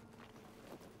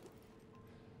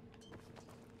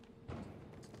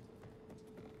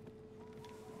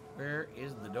 Where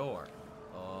is the door?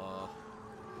 Over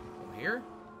here?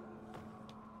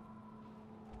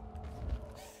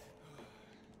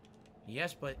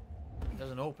 Yes, but it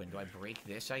doesn't open. Do I break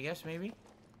this, I guess, maybe?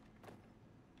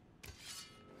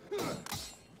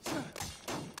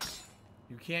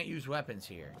 You can't use weapons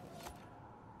here.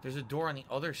 There's a door on the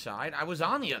other side. I was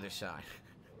on the other side.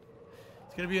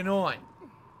 It's gonna be annoying.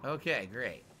 Okay,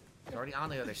 great. It's already on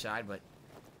the other side, but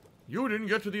you didn't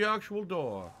get to the actual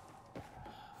door.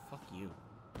 Fuck you.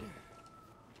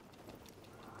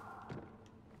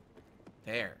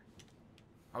 There.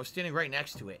 I was standing right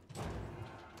next to it.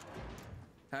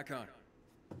 Hakon.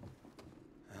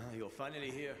 You're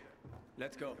finally here.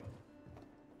 Let's go.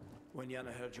 When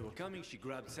Yana heard you were coming, she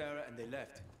grabbed Sarah and they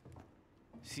left.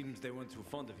 Seems they weren't too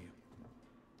fond of you.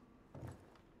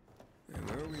 And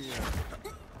where are we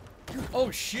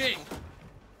Oh shit!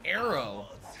 Arrow.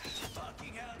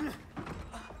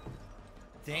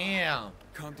 Damn.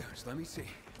 Calm down, just let me see.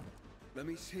 Let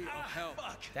me see, I'll help.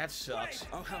 That sucks.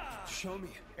 I'll help, show me.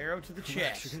 Arrow to the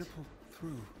Relax, chest. you're gonna pull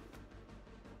through.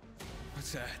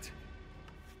 What's that?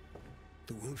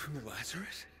 The wound from the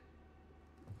Lazarus?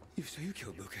 So you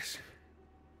killed Lucas.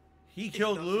 He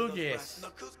killed Lucas.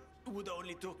 Knuckles would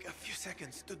only took a few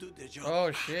seconds to do the job.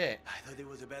 Oh shit. I thought he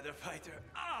was a better fighter.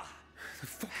 The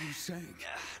fuck are you saying?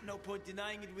 No point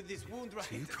denying it with this wound, right?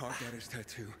 So you carved out his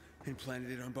tattoo and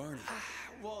planted it on Barney.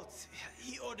 Waltz,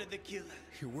 he ordered the kill.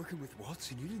 You're working with Waltz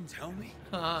and you didn't tell me?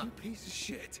 You piece of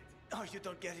shit. Oh, you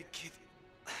don't get it, kid.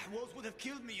 Waltz would have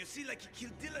killed me, you see, like he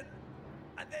killed Dylan.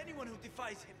 And anyone who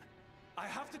defies him. I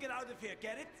have to get out of here,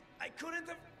 get it? I couldn't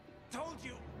have told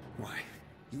you. Why?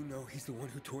 You know he's the one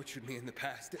who tortured me in the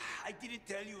past. I didn't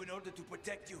tell you in order to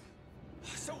protect you.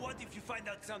 So what if you find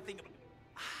out something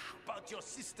about your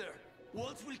sister?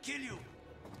 Waltz will kill you.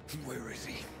 Where is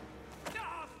he?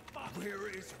 Ah, fuck! Where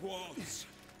is Waltz?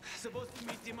 Supposed to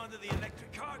meet him under the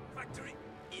electric car factory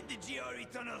in the GRE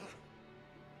tunnel.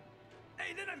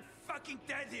 Hey, then I'm fucking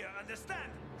dead here, understand?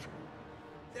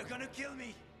 They're gonna kill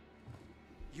me.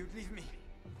 You'd leave me.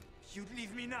 You'd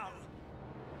leave me now.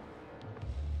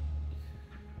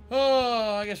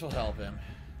 Oh, I guess we'll help him.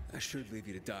 I should leave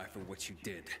you to die for what you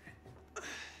did.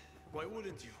 Why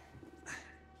wouldn't you?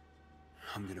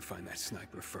 I'm gonna find that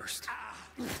sniper first.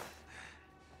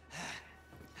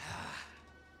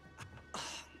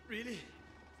 Really?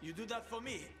 You do that for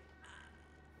me?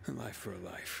 A life for a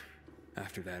life.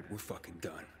 After that, we're fucking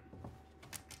done.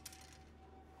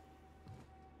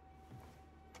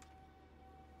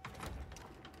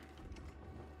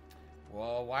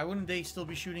 Well, why wouldn't they still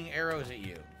be shooting arrows at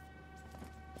you?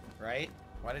 Right?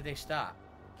 Why did they stop?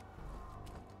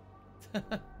 See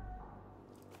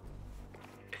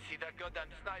that goddamn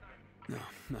sniper? No,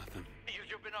 nothing. Use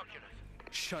your binoculars.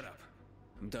 Shut up.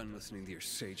 I'm done listening to your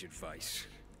sage advice.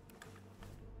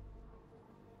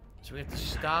 So we have to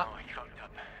stop. Oh, I fucked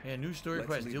up. Yeah, new story Let's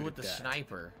quest. leave Deal it with at the that.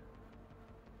 sniper.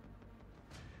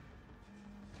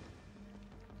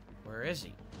 Where is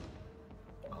he?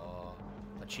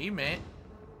 Achievement.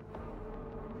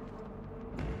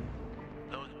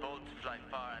 Those bolts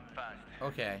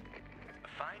Okay.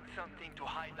 Find something to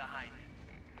hide behind.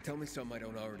 Tell me something I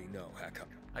don't already know, Hakon.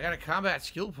 I got a combat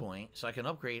skill point, so I can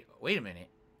upgrade. Wait a minute.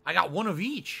 I got one of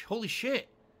each. Holy shit.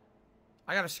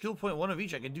 I got a skill point, one of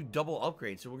each. I can do double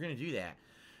upgrades, so we're going to do that.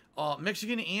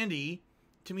 Mexican Andy,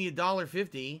 to me,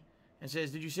 $1.50, and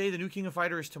says, did you say the new King of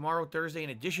Fighters is tomorrow, Thursday,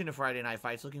 in addition to Friday Night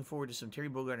Fights? Looking forward to some Terry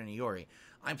Bogard and Iori.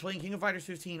 I'm playing King of Fighters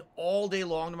 15 all day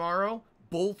long tomorrow.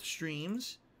 Both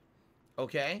streams.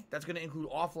 Okay? That's going to include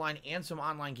offline and some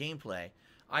online gameplay.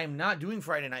 I am not doing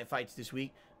Friday Night Fights this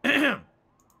week.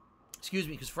 Excuse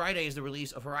me, because Friday is the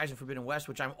release of Horizon Forbidden West,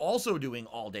 which I'm also doing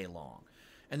all day long.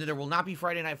 And then there will not be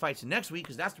Friday Night Fights next week,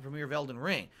 because that's the premiere of Elden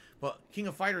Ring. But King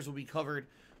of Fighters will be covered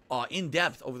in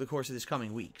depth over the course of this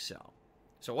coming week. So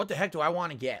what the heck do I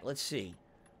want to get? Let's see.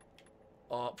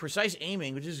 Precise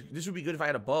aiming, this would be good if I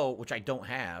had a bow, which I don't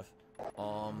have.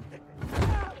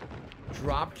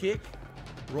 Drop kick.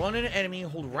 Run at an enemy,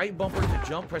 hold right bumper to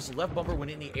jump, press the left bumper when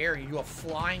in the air, and you do a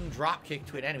flying drop kick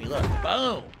to an enemy. Look,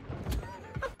 boom!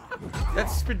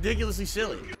 That's ridiculously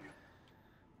silly.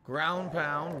 Ground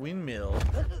pound, windmill,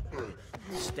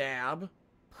 stab,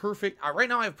 perfect. Right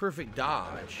now I have perfect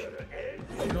dodge.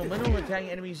 Momentum attacking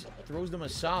enemies throws them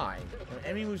aside. When an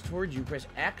enemy moves towards you, press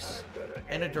X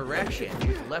and a direction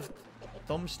with left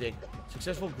thumbstick.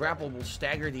 Successful grapple will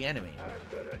stagger the enemy.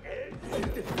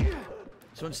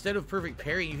 So instead of perfect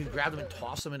parry, you can grab them and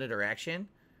toss them in a direction.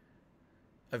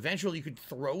 Eventually, you could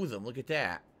throw them. Look at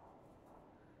that.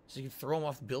 So you can throw them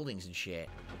off buildings and shit.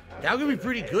 That would be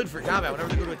pretty good for combat. Whenever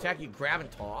they go to attack, you grab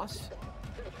and toss.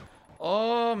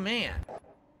 Oh, man.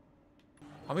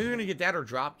 I'm either going to get that or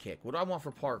drop kick. What do I want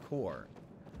for parkour?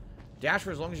 Dash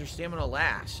for as long as your stamina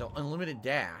lasts. So unlimited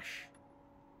dash.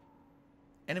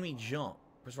 Enemy jump.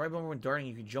 Press right bumper when darting.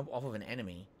 You can jump off of an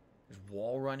enemy. There's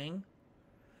wall running.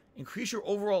 Increase your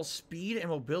overall speed and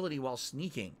mobility while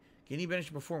sneaking. Gain the advantage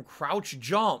to perform crouch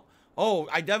jump. Oh,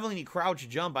 I definitely need crouch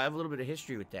jump. I have a little bit of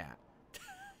history with that.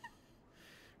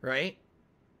 Right?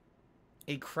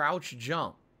 A crouch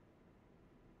jump.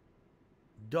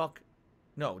 Duck.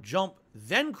 No, jump,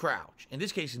 then crouch. In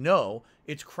this case, no.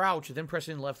 It's crouch, then press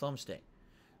in left thumbstick.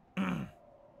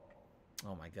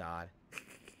 Oh my god.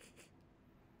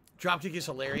 Dropkick is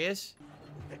hilarious.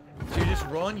 So you just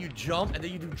run, you jump, and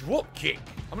then you do drop kick.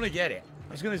 I'm gonna get it.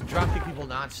 I'm just gonna drop kick people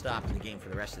non-stop in the game for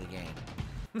the rest of the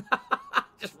game.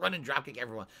 Just run and drop kick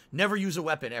everyone. Never use a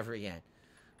weapon ever again.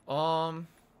 Run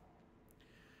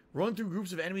through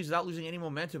groups of enemies without losing any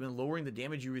momentum and lowering the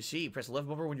damage you receive. Press left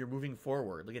bumper when you're moving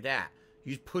forward. Look at that.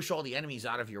 You just push all the enemies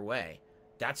out of your way.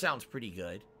 That sounds pretty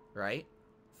good, right?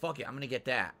 Fuck it, I'm gonna get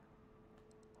that.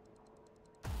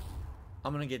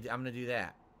 I'm gonna do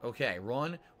that. Okay,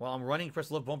 run. While I'm running, press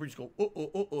left bumper, just go,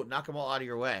 knock them all out of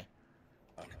your way.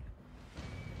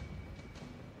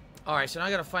 Alright, so now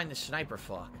I gotta find the sniper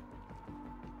fuck.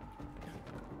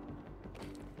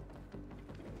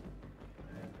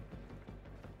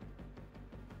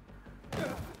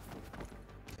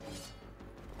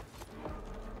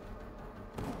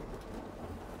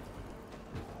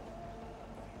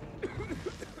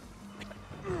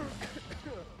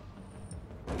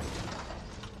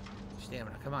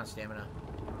 Stamina, come on, stamina.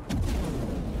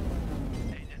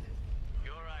 Nathan,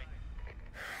 you alright?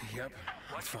 Yep,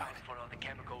 I'm fine. For all the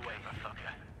chemical waste,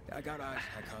 motherfucker. I got eyes,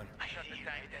 Hakon. I shut the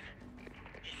sign then.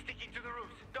 He's sticking to the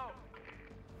roofs. Don't!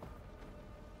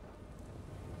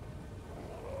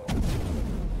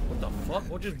 What the fuck?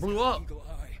 What just blew up? Eagle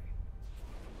eye.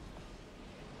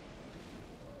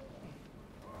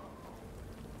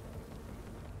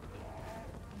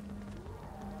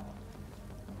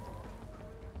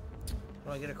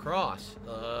 How do I get across?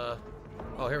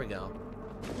 Oh, here we go.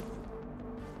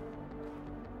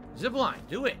 Zipline,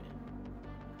 do it.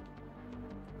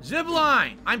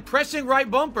 Zipline! I'm pressing right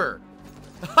bumper.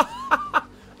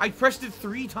 I pressed it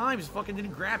 3 times, fucking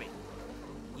didn't grab it.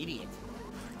 Idiot.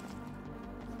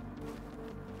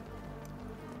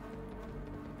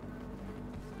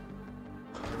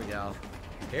 Here we go.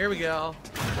 Here we go.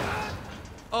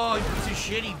 Oh, you piece of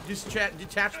shit. He just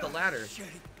detached the ladder. Shit,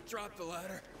 he dropped the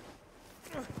ladder.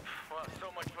 Well, so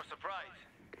much for surprise.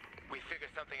 We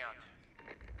figured something out.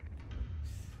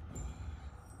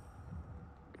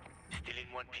 Still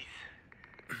in one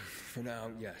piece? For now,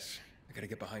 yes. I gotta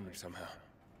get behind him somehow.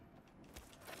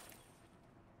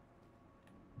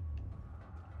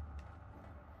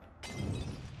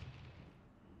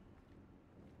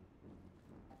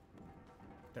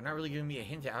 They're not really giving me a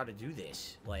hint of how to do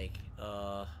this. Like,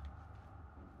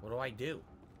 what do I do?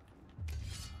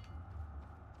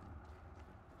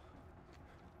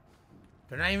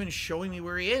 They're not even showing me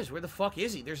where he is. Where the fuck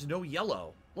is he? There's no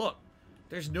yellow. Look.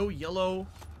 There's no yellow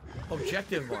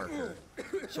objective marker.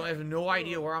 So I have no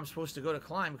idea where I'm supposed to go to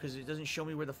climb because it doesn't show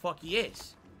me where the fuck he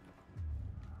is.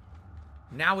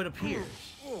 Now it appears.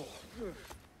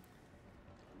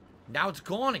 Now it's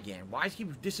gone again. Why does it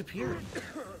keep disappearing?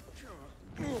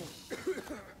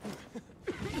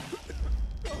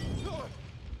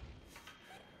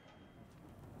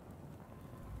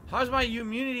 How's my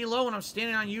immunity low when I'm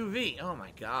standing on UV? Oh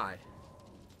my god.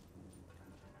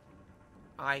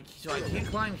 So I can't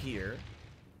climb here.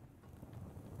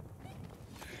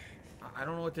 I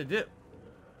don't know what to do.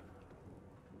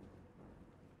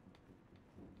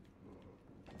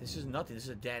 This is nothing. This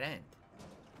is a dead end.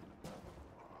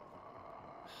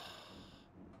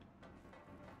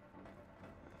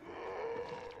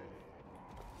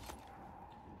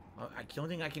 I don't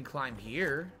think I can climb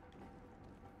here.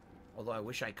 Although I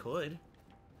wish I could.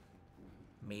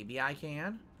 Maybe I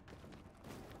can.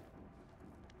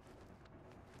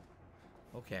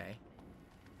 Okay.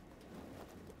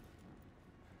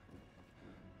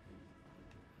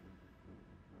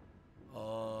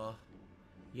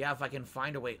 Yeah, if I can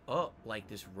find a way up, like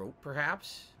this rope,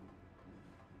 perhaps.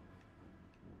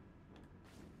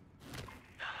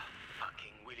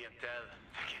 Fucking William Tell.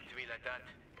 Can't be like that.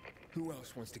 Who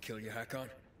else wants to kill you, Hakon?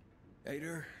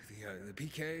 Ader? The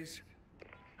PKs?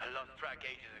 I lost track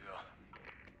ages ago.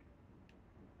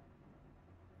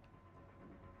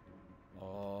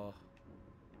 Oh.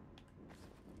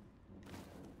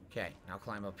 Okay, now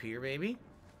climb up here, baby.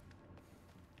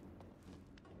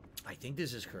 I think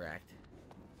this is correct.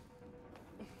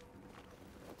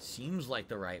 Seems like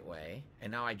the right way.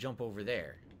 And now I jump over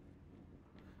there.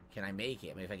 Can I make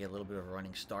it? Maybe if I get a little bit of a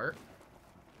running start.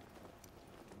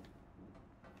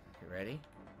 You ready?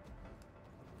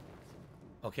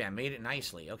 Okay, I made it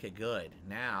nicely. Okay, good.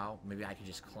 Now, maybe I can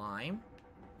just climb.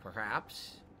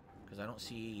 Perhaps. Because I don't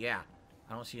see... Yeah.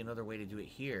 I don't see another way to do it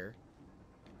here.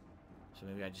 So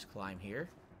maybe I just climb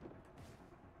here.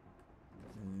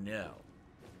 No.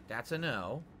 That's a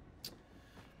no.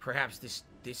 Perhaps this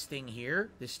thing here,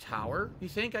 this tower, you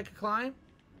think I could climb?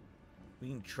 We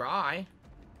can try.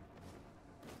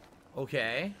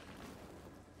 Okay.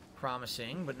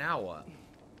 Promising, but now what?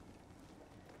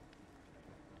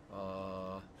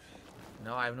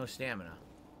 No, I have no stamina.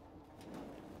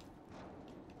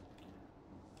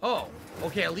 Oh,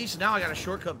 okay, at least now I got a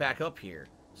shortcut back up here.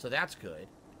 So that's good.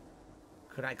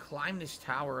 Could I climb this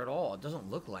tower at all? It doesn't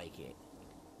look like it.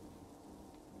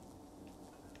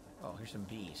 Oh, here's some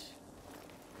bees.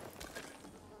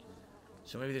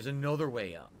 So maybe there's another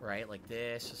way up, right? Like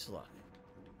this. Let's look.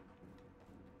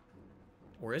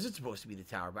 Or is it supposed to be the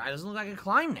tower? But it doesn't look like I can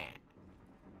climb that.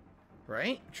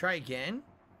 Right? Try again.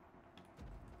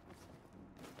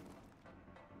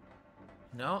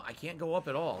 No, I can't go up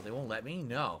at all. They won't let me?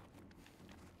 No.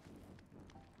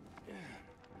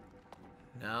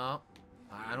 No.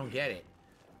 I don't get it.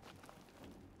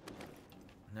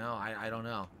 No, I don't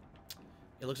know.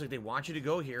 It looks like they want you to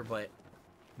go here, but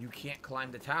you can't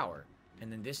climb the tower.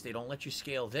 And then this, they don't let you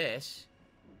scale this.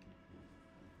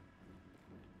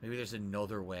 Maybe there's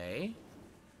another way.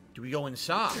 Do we go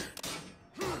inside?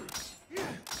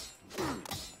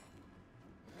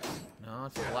 No,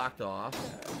 it's blocked off.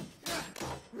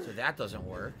 So that doesn't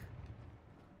work.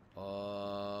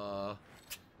 Wow,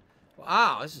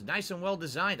 this is nice and well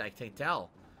designed, I can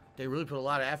tell. They really put a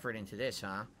lot of effort into this,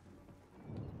 huh?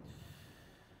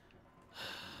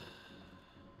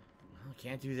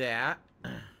 Can't do that.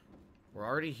 We're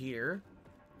already here.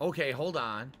 Okay, hold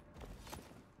on.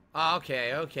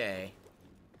 Okay, okay.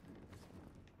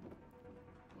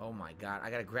 Oh my god, I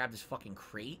gotta grab this fucking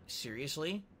crate?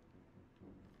 Seriously?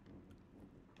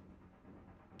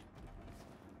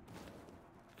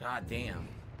 God damn.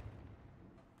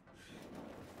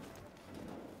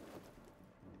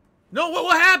 No,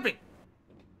 what happened?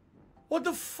 What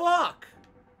the fuck?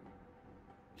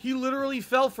 He literally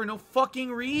fell for no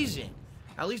fucking reason.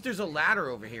 At least there's a ladder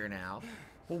over here now.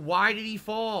 Well, why did he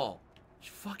fall?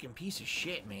 Fucking piece of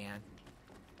shit, man.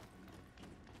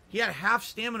 He had a half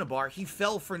stamina bar. He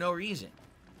fell for no reason.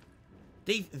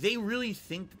 They really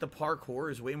think that the parkour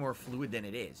is way more fluid than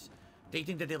it is. They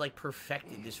think that they, like,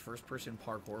 perfected this first-person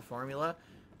parkour formula.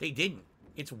 They didn't.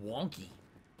 It's wonky.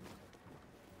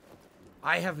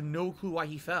 I have no clue why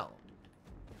he fell.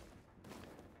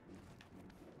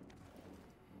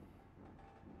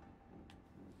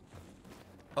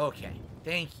 Okay,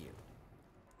 thank you.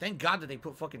 Thank God that they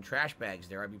put fucking trash bags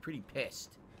there. I'd be pretty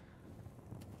pissed.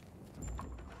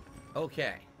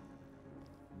 Okay.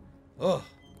 Ugh.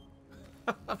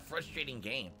 Frustrating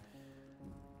game.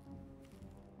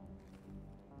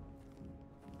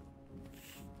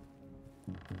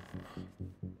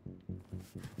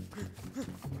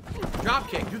 Drop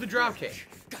kick. Do the drop kick.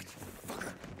 Gotcha,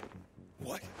 fucker.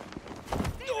 What?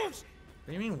 What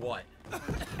do you mean, what?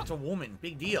 It's a woman.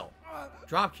 Big deal.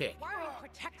 Drop kick. Why are you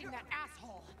protecting that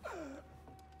asshole?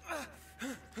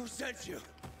 Who sent you?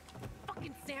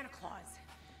 Fucking Santa Claus.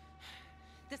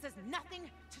 This has nothing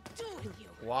to do with you.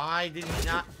 Why did he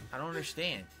not? I don't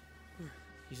understand.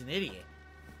 He's an idiot.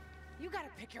 You gotta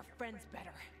pick your friends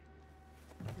better.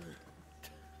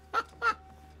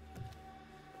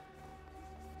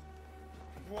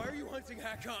 Why are you hunting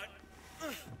Hakon?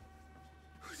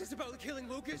 Is this about killing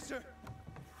Lucas, or?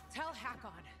 Tell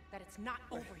Hakon that it's not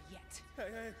over yet.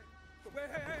 Hey. Wait.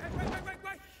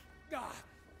 Ah.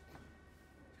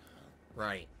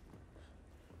 Right.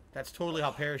 That's totally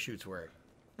how parachutes work.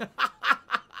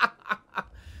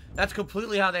 That's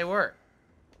completely how they work.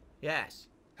 Yes.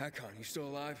 Hakon, you still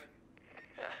alive?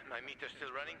 My meter's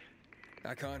still running?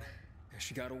 Hakon,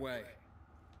 she got away.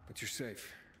 But you're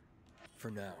safe.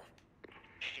 For now.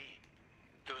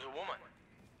 There was a woman.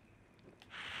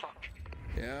 Fuck.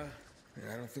 Yeah?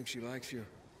 I don't think she likes you.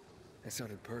 That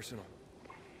sounded personal.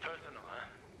 Personal, huh?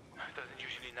 Doesn't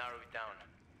usually narrow it down.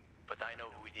 But I know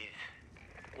who it is.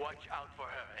 Watch out for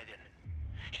her, Aiden.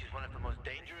 She's one of the most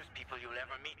dangerous people you'll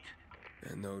ever meet.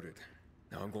 Noted.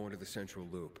 Now I'm going to the central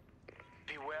loop.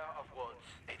 Beware of wolves,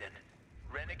 Aiden.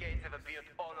 Renegades have appeared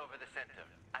all over the center,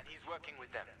 and he's working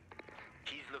with them.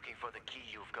 He's looking for the key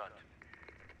you've got.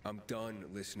 I'm done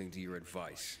listening to your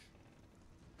advice.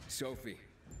 Sophie,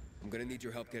 I'm gonna need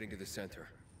your help getting to the center.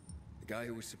 The guy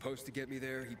who was supposed to get me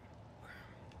there,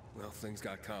 well, things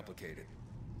got complicated.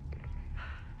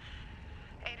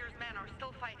 Ader's men are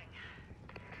still fighting.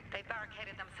 They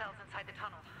barricaded themselves inside the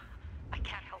tunnel. I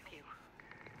can't help you.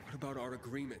 What about our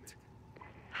agreement?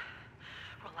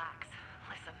 Relax.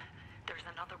 Listen, there's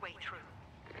another way through.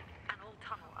 An old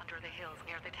tunnel under the hills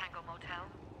near the Tango Motel.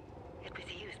 It was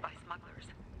used by smugglers.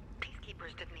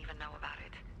 Peacekeepers didn't even know about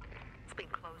it. It's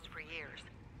been closed for years.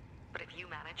 But if you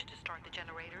manage to start the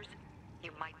generators,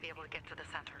 you might be able to get to the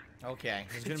center. Okay,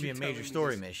 there's going to be a major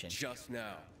story mission. Just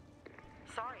now.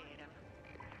 Sorry, Aiden.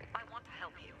 I want to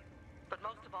help you. But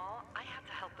most of all, I have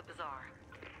to help the Bazaar.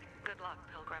 Good luck,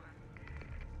 Pilgrim.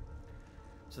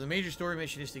 So the major story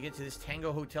mission is to get to this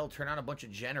Tango Hotel, turn on a bunch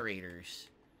of generators,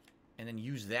 and then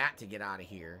use that to get out of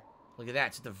here. Look at that.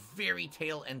 It's at the very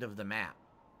tail end of the map.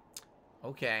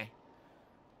 Okay.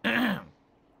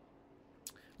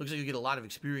 Looks like you get a lot of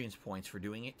experience points for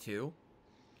doing it, too.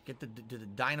 Get to the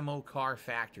Dynamo Car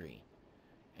Factory.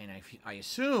 And I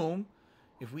assume,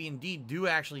 if we indeed do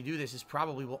actually do this, this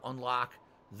probably will unlock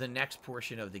the next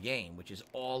portion of the game, which is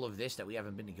all of this that we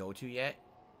haven't been to go to yet.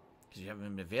 Because you haven't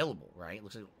been available, right?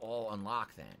 Looks like it'll all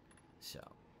unlock then. So,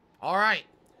 all right.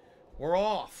 We're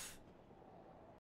off.